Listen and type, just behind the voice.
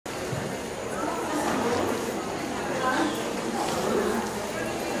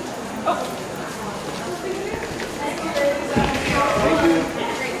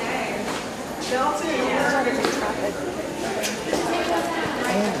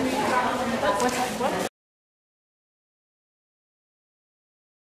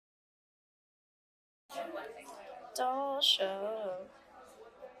Doll show.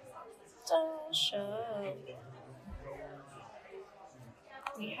 Doll show.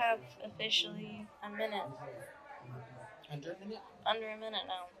 We have officially a minute. Under a minute? Under a minute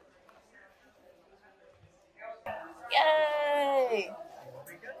now. Yay!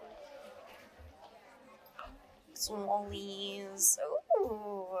 Some lollies.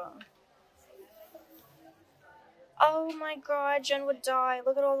 Ooh. Oh my god, Jen would die.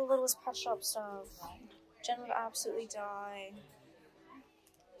 Look at all the littlest pet shop stuff. Jen would absolutely die.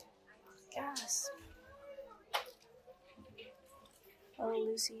 Gasp. Oh,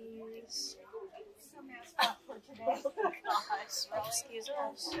 Lucy's. Excuse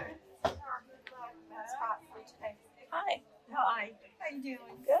us. Hi. Hi. How you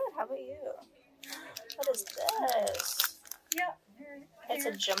doing? Good. How about you? What is this? Yep. It's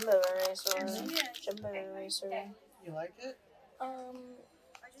a jumbo eraser. Jumbo eraser. You like it? I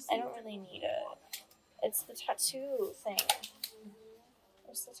don't really need it. It's the tattoo thing.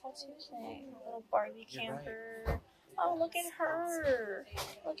 It's the tattoo thing. Little Barbie camper. Right. Oh, look at her.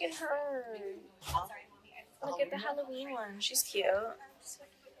 Look at her. Look at the Halloween one. She's cute.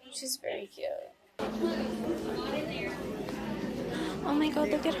 She's very cute. Oh my god,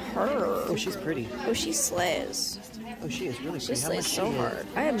 look at her. Oh, she's pretty. Oh, she slays. Oh, she is really pretty. She slays so hard.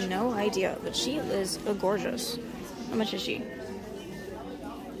 I have no idea, but she is gorgeous. How much is she?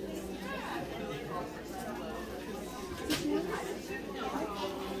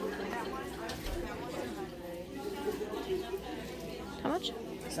 How much?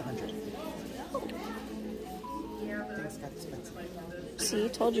 It's 100. Oh. Things got expensive. See,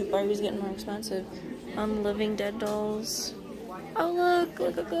 told you Barbie's getting more expensive. Living Dead dolls. Oh look,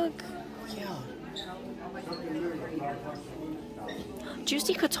 look, look, look. Yeah.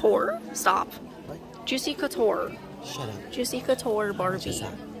 Juicy Couture? Stop. What? Juicy Couture. Shut up. Juicy Couture Barbie.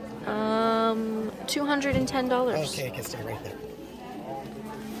 $210. Okay, I can stay right there.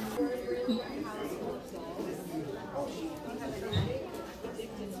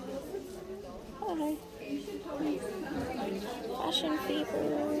 Hi. Fashion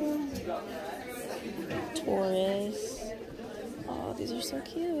Fever. Taurus. Oh, these are so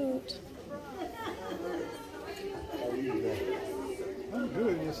cute. I'm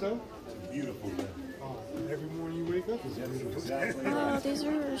good, and yourself? It's a beautiful day. Every morning you wake up is a beautiful day. Oh, these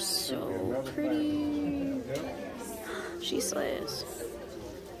are so pretty. She slays.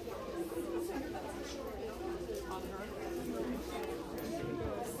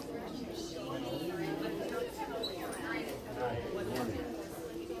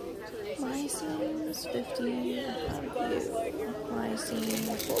 My seems 50. My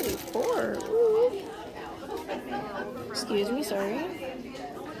seems 44. Ooh. Excuse me, sorry.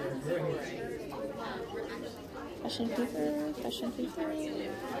 Fashion Fever, Fashion Fever.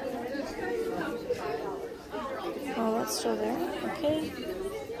 Oh, that's still there. Okay.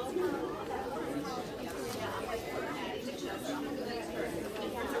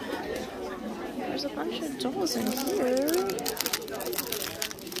 There's a bunch of dolls in here.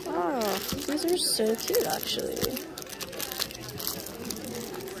 Oh, these are so cute, actually.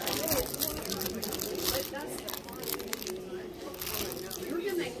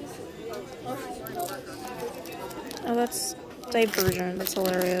 Oh, that's Divergent. That's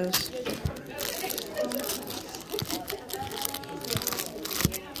hilarious.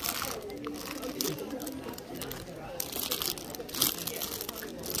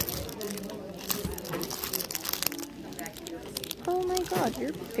 Oh my god,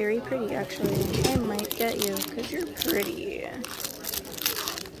 you're very pretty, actually. I might get you, because you're pretty.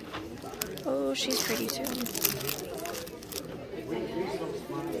 Oh, she's pretty too.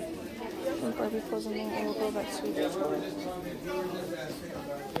 When Barbie pulls in there, I will go back to sweet before.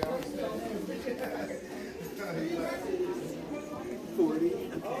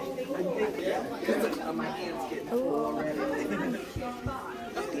 Oh,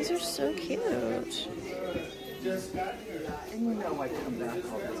 these are so cute. And you know I come back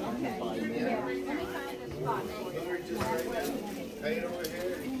all the time and buy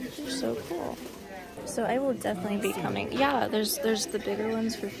They're so cool. So I will definitely be coming. Yeah, there's the bigger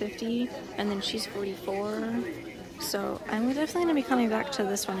ones for 50, and then she's 44. So I'm definitely gonna be coming back to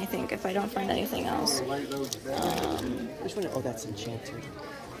this one, I think, if I don't find anything else. Which one? Oh, that's Enchanted.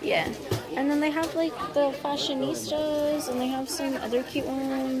 Yeah, and then they have like the fashionistas, and they have some other cute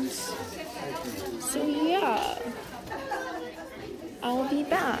ones. So yeah, I'll be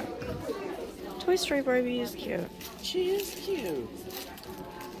back. Toy Story Barbie is cute. She is cute.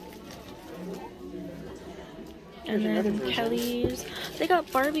 And then Kelly's. They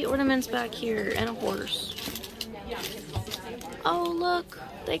got Barbie ornaments back here and a horse. Oh look,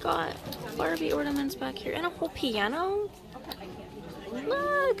 they got Barbie ornaments back here. And a whole piano?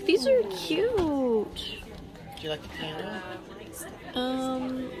 Look, these are cute. Do you like the piano?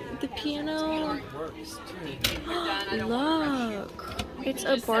 The piano. Works too. Look. It's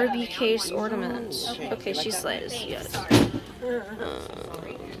a Barbie case ornament. Okay, she slays, yes.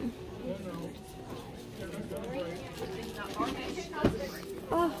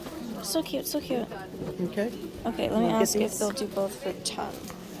 Oh, so cute, so cute. Okay. Okay, let me ask if they'll do both for 10.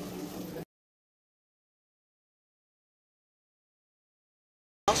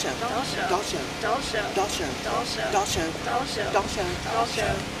 Doll show. Doll show. Doll show. Doll show. Doll show. Doll show. Doll show. Doll show. Doll show. Doll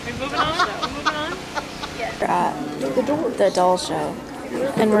show. We're moving on? We're moving on? We're at the doll show.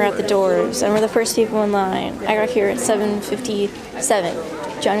 And we're at the doors. And we're the first people in line. I got here at 7:57.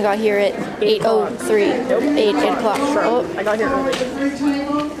 John got here at 8:03. 8 o'clock. Oh, I got here early.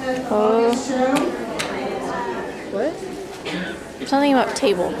 Oh. What? Something about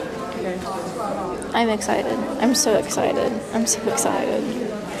table. Okay. I'm excited. I'm so excited. I'm so excited.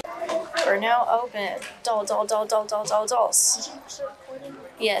 We're now open. Dolls.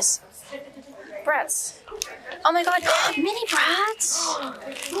 Yes. Brats. Oh my god. Mini brats.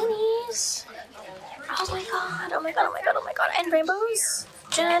 Minis. Oh my god. Oh my god. Oh my god. Oh my god. And rainbows.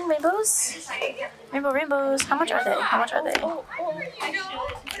 Jen, rainbows. Rainbows. How much are they? How much are they?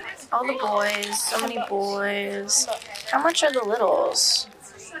 All the boys. So many boys. How much are the littles?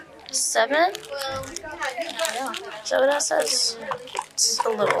 7? Yeah. Is that what that says? It's a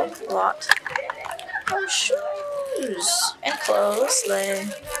little lot. Oh, shoes and clothes.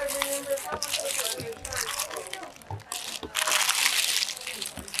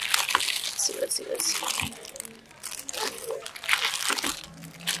 Let's see.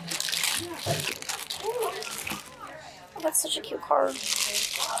 Oh, that's such a cute card.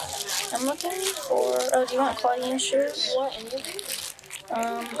 I'm looking for. Oh, do you want Claudine's shoes? What? Any of these?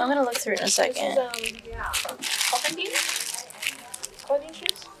 I'm gonna look through it in a second. Claudine's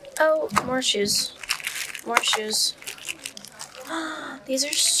shoes? Oh, more shoes. More shoes. These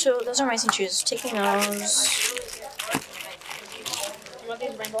are those are amazing shoes. Taking those. You want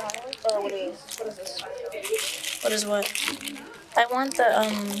these rainbow highlights? Or what is this? What is what? I want the,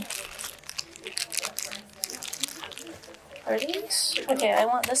 are these? Okay, I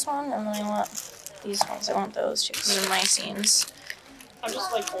want this one, and then I want these ones. I want those too, because they're my scenes. I'm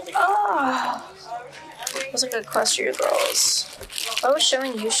just like holding it. Oh! Those look like cluster girls. I was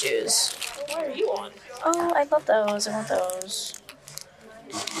showing you shoes. Why are you on? Oh, I love those. I want those.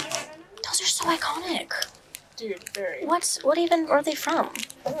 Those are so iconic. Dude, very. What even are they from?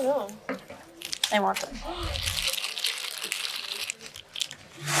 I don't know. I want them.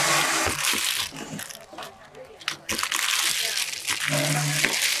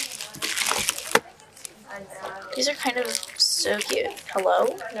 These are kind of so cute. Hello?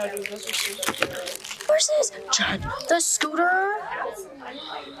 No, dude, those are shoes. Where's this? Jen, the scooter?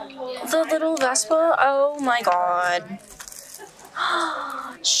 The little Vespa? Oh my god.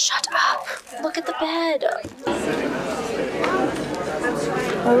 Shut up. Look at the bed.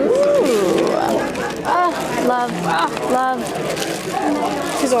 Ooh. Love.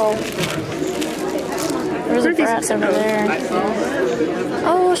 She's all. There's a brat over there.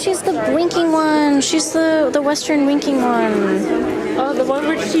 Oh, she's the winking one. She's the Western winking one. Oh, the one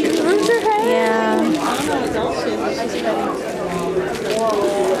where she moves her head? Yeah.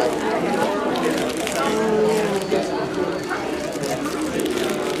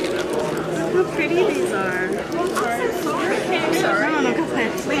 How pretty these are. Sorry. No, go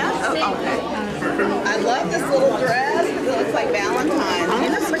ahead. Oh, okay. I love this little dress because it looks like Valentine's.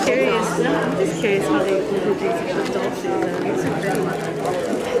 I'm just curious. I'm just curious how they do these doll shoes.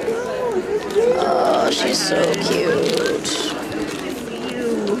 Oh, she's so cute.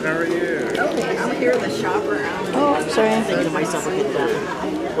 How are you? Okay, I'm here in the shopper. Oh, sorry.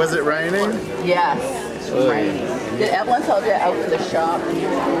 Was it raining? Yes, it's raining. Did Evelyn tell you out to the shop?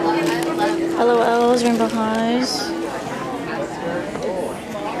 LOLs, Rainbow Highs.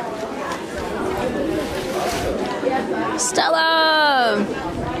 Stella!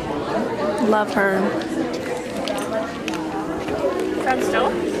 Love her. You found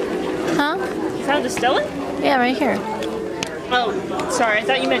Stella? Huh? You found a Stella? Yeah, right here. Oh, sorry. I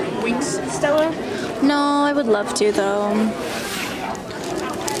thought you meant Winx Stella. No, I would love to though.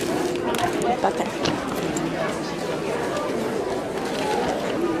 Okay.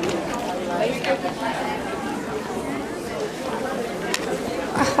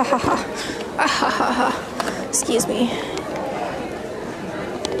 Excuse me.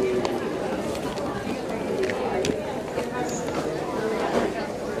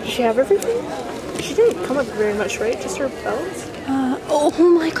 Did she have everything? She didn't come up very much, right? Just her belts?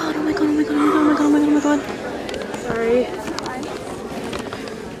 Oh my god, oh my god, oh my god, oh my god, oh my god, oh my god, oh my god. Sorry.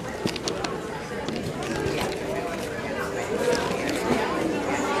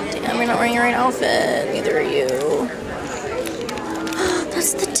 Damn, you're not wearing your right outfit. Neither are you.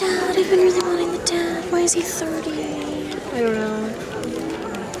 That's the dad. I've been really wanting the dad. Why is he 30? I don't know.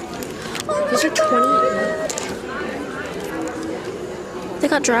 Oh, These are 20. they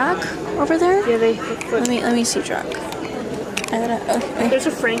got drag over there? Yeah, they. Let me see drag. I gotta. Okay. There's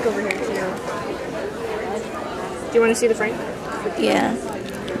a Frank over here too. Do you want to see the Frank? Yeah.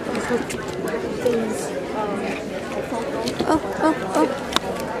 Oh.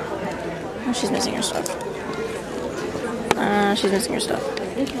 Oh, she's missing her stuff. She's missing her stuff.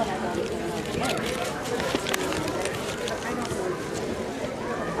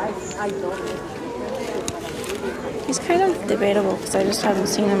 He's kind of debatable because I just haven't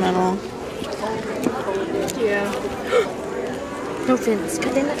seen him at all. Yeah. No fins.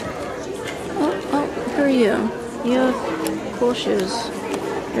 God damn it. Oh, who are you? You have cool shoes.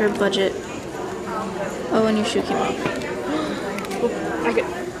 You're a budget. Oh, and your shoe came off. I get.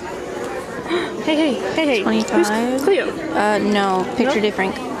 Hey. 25. Who's Cleo? No. Picture day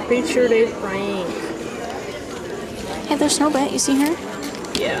Frank. Picture day Frank. Hey, there's Snowbit. You see her?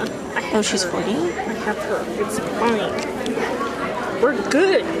 Yeah. Oh, she's 40? I have her. It's fine. We're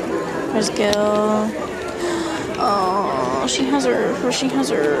good. There's Gil. Oh, she has her.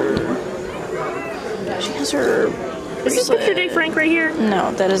 Is this picture day Frank right here?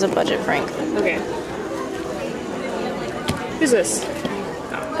 No, that is a budget Frank. Okay. Who's this?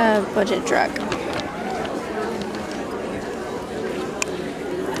 Budget drag.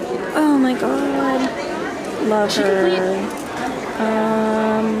 Oh my god. Love her.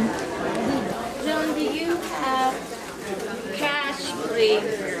 John, do you have cash, please?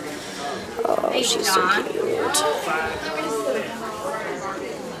 Oh, Hey, she's so John. cute.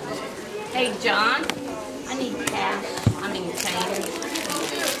 Hey, John, I need cash. I mean, change.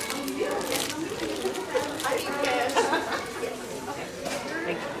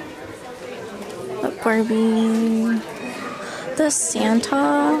 Look, Barbie. The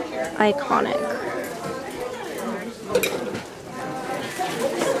Santa, iconic.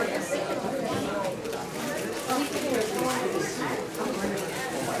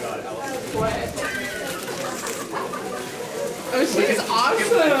 Oh, she's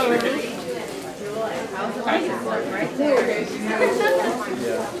awesome.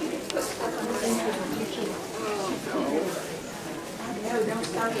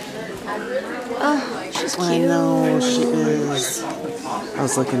 Oh, she's cute. I know, she is. I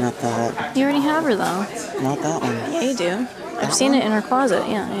was looking at that. You already have her though. Not that one. Yeah, you do. I've seen it in her closet.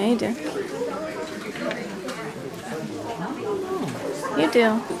 Yeah, you do. You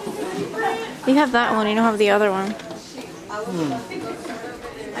do. You have that one. You don't have the other one.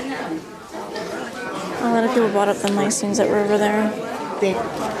 A lot of people bought up the nice things that were over there.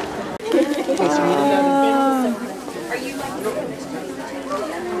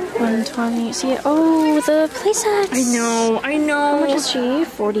 120. See, oh, the playsets. I know. How much is she?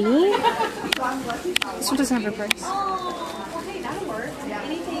 40? This one doesn't have a price.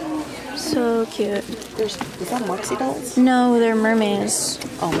 So cute. Is that Moxie dolls? No, they're mermaids.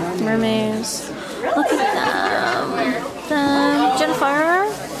 Oh, mermaid. Mermaids. Look at them. Jennifer.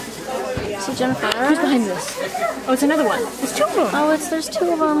 See Jennifer? Who's behind this? Oh, it's another one. There's two of them. Oh, there's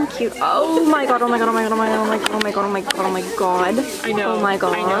two of them. Cute. Oh my god, oh my god, oh my god, oh my god, oh my god, oh my god, oh my god, oh my god. I know. Oh my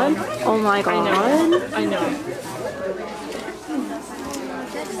god. I know. Oh my god. I know.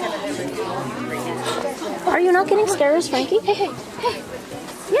 Are you not getting scares, Frankie? Hey.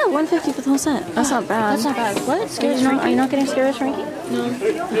 Yeah, 150 for the whole set. That's not bad. That's not bad. What? Are you not getting scares, Frankie? No.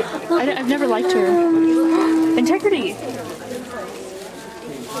 I've never liked her. Integrity.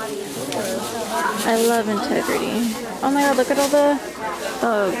 I love integrity. Oh my god, look at all the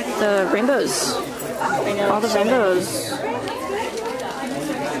rainbows. All the rainbows.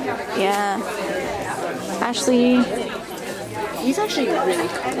 Yeah. Ashley. He's actually really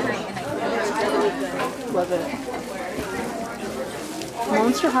cool. Love it.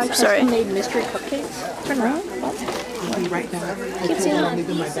 Monster High custom made mystery cupcakes. Turn around. I'll be right back. Custom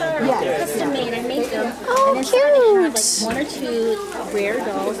made. I made them. Oh, and inside they have cute. like 1 or 2 rare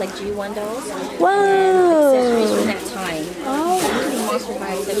dolls, like G1 dolls. Whoa. Accessories from that time. Oh. Monster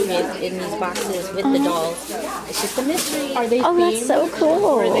High accessories in these boxes with the dolls. It's just a mystery. Are they Oh, that's so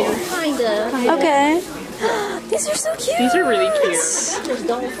cool. Kinda. Okay. These are so cute. These are really cute. There's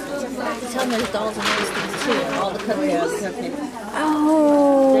dolls. Tell them there's dolls and those things too. All the cupcakes.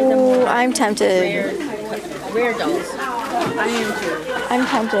 Oh, I'm tempted. Rare dolls. I am too. I'm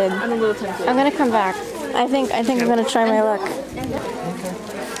tempted. I'm a little tempted. I'm gonna come back. I think I'm gonna try my luck.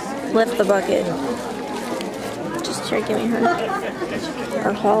 Lift the bucket. Just here, give me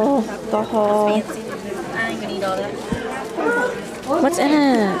her haul. The haul. I ain't gonna eat all that. What's in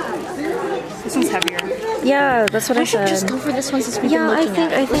it? This one's heavier. Yeah, that's what I said. Just go for this one since we've been Yeah, I looking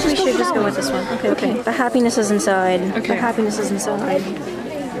at it. think we should just go with this one. Okay. The happiness is inside. Okay. The happiness is inside.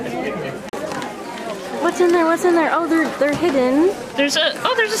 What's in there? What's in there? Oh, they're hidden. There's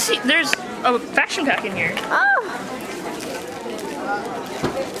a fashion pack in here. Oh.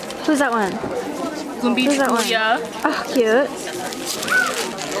 Who's that one? Who's that one? Yeah. Oh, cute.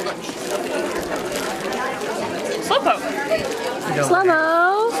 Slowpoke.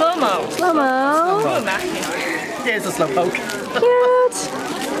 Slow-mo. Slow-mo. Slow-mo. There's a slowpoke. Cute.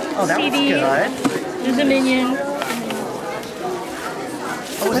 Oh, that was good. There's a minion.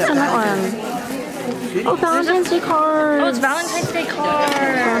 What's on that one? Oh, Valentine's Day cards. Oh, it's Valentine's Day cards.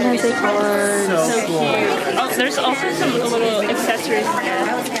 Valentine's Day cards. So cute. Oh, there's also some little accessories in there.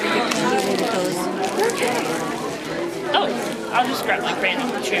 Oh, I'll just grab like random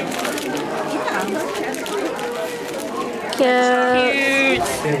too. Cute.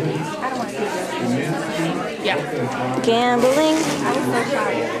 Yeah. Gambling.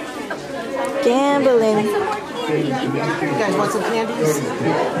 Gambling. You guys want some candies?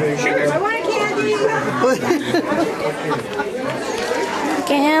 Sure. I want a candy.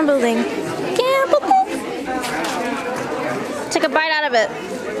 Gambling. Gambling. Take a bite out of it.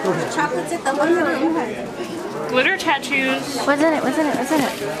 Chocolates at the window. Glitter tattoos. What's in it? What's in it? What's in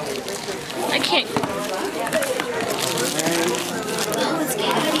it? I can't.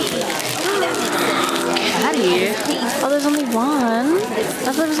 Caddy. Oh, there's only one. I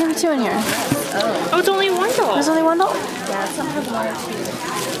thought there was gonna be two in here. Oh, it's only one doll. There's only one doll.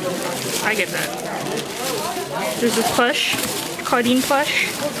 I get that. There's this plush, Claudine plush.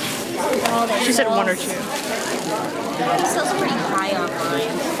 She said one or two. It sells pretty high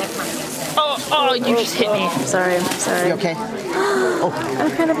online. That kind of makes sense. Oh, you just hit me. Sorry. You okay?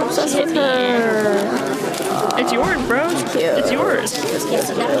 I'm kind of obsessed with her. It's yours, bro. Cute. It's yours. Yeah,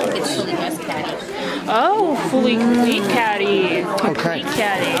 so that one gets fully dressed caddy. Oh, fully complete caddy. Okay. Complete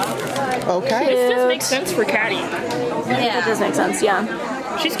caddy. Okay. This does make sense for caddy. That does make sense,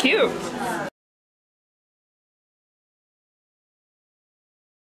 yeah. She's cute.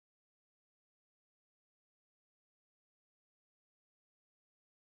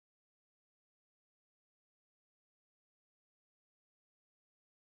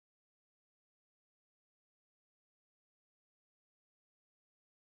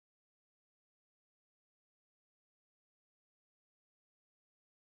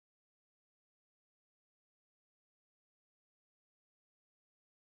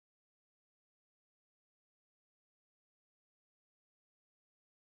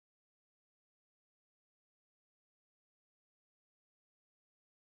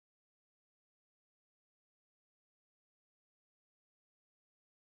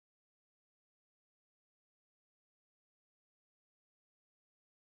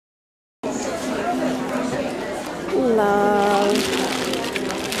 Love.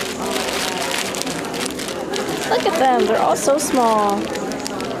 Look at them, they're all so small.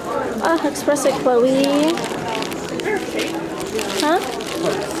 Ah, express it, Chloe. Huh?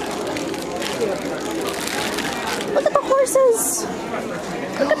 Look at the horses.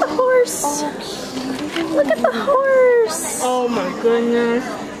 Look at the horse. Look at the horse. Oh my goodness.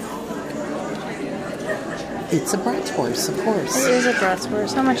 It's a Bratz horse, of course. It is a Bratz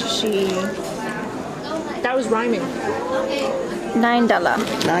horse. How much is she? That was rhyming. $9. $9.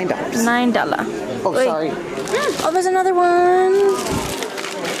 $9. Oh, Wait. sorry. Oh, there's another one.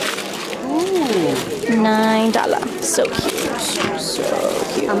 Ooh. $9. So cute. So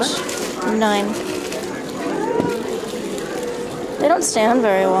cute. How much? 9. They don't stand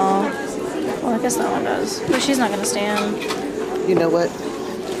very well. Well, I guess that one does. But she's not gonna stand. You know what?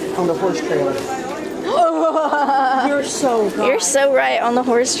 On the horse trailer. You're so right. You're so right on the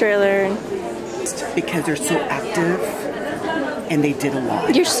horse trailer. Because they're so active and they did a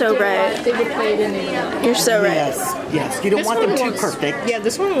lot. You're so right. They would play it in there. You're so right. Yes. You don't This want one them too won't- perfect. Yeah,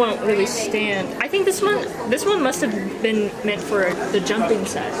 this one won't really stand. I think this one must have been meant for the jumping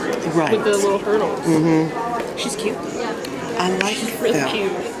set. Right. With the little hurdles. Mm-hmm. She's cute. I like Really them.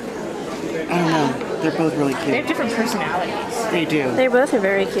 cute. I don't know. They're both really They have cute. different personalities. They do. They both are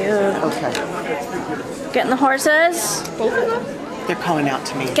very cute. Okay. Getting the horses. Both of them? They're calling out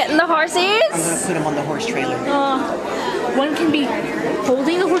to me. Getting the I'm going horses. to put them on the horse trailer. One can be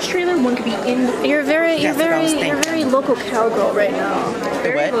holding the horse trailer, one can be in the You're very thinking. local cowgirl right now.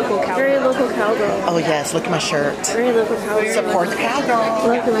 What? local cow. Very local cowgirl. Oh, yes. Look at my shirt. Very local cowgirl. Support the cowgirl.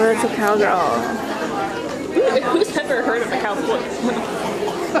 Look at local cowgirl. Who's ever heard of a cowboy?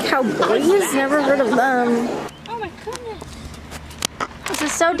 Cowboys? Never heard of them. Oh my goodness. This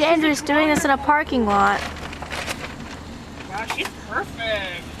is so dangerous doing this in a parking lot. Wow, she's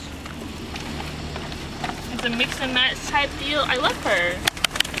perfect. It's a mix and match type deal. I love her.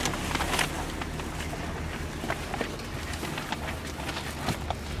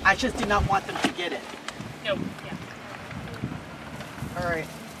 I just did not want them to get it. No, yeah. All right.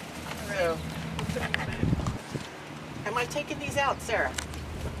 So, am I taking these out, Sarah?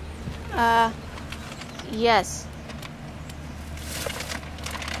 Yes.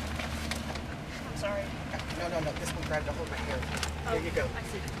 I'm sorry. No. This one grabbed a hold of my hair. Oh, There you go. I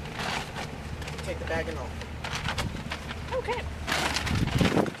see. Take the bag and all. Okay.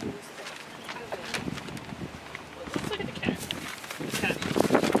 Let's look at the cat.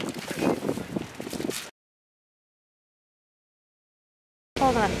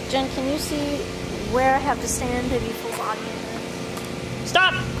 Hold on. Jen, can you see where I have to stand to be full body in this?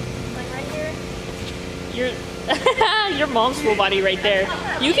 Stop! Like right here? Your mom's full body right there.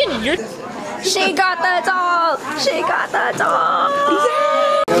 You're She got the doll! She got the doll!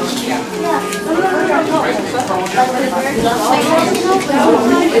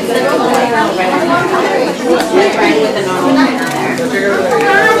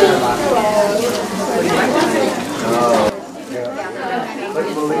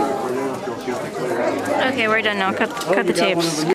 Okay, we're done now. Cut the tapes.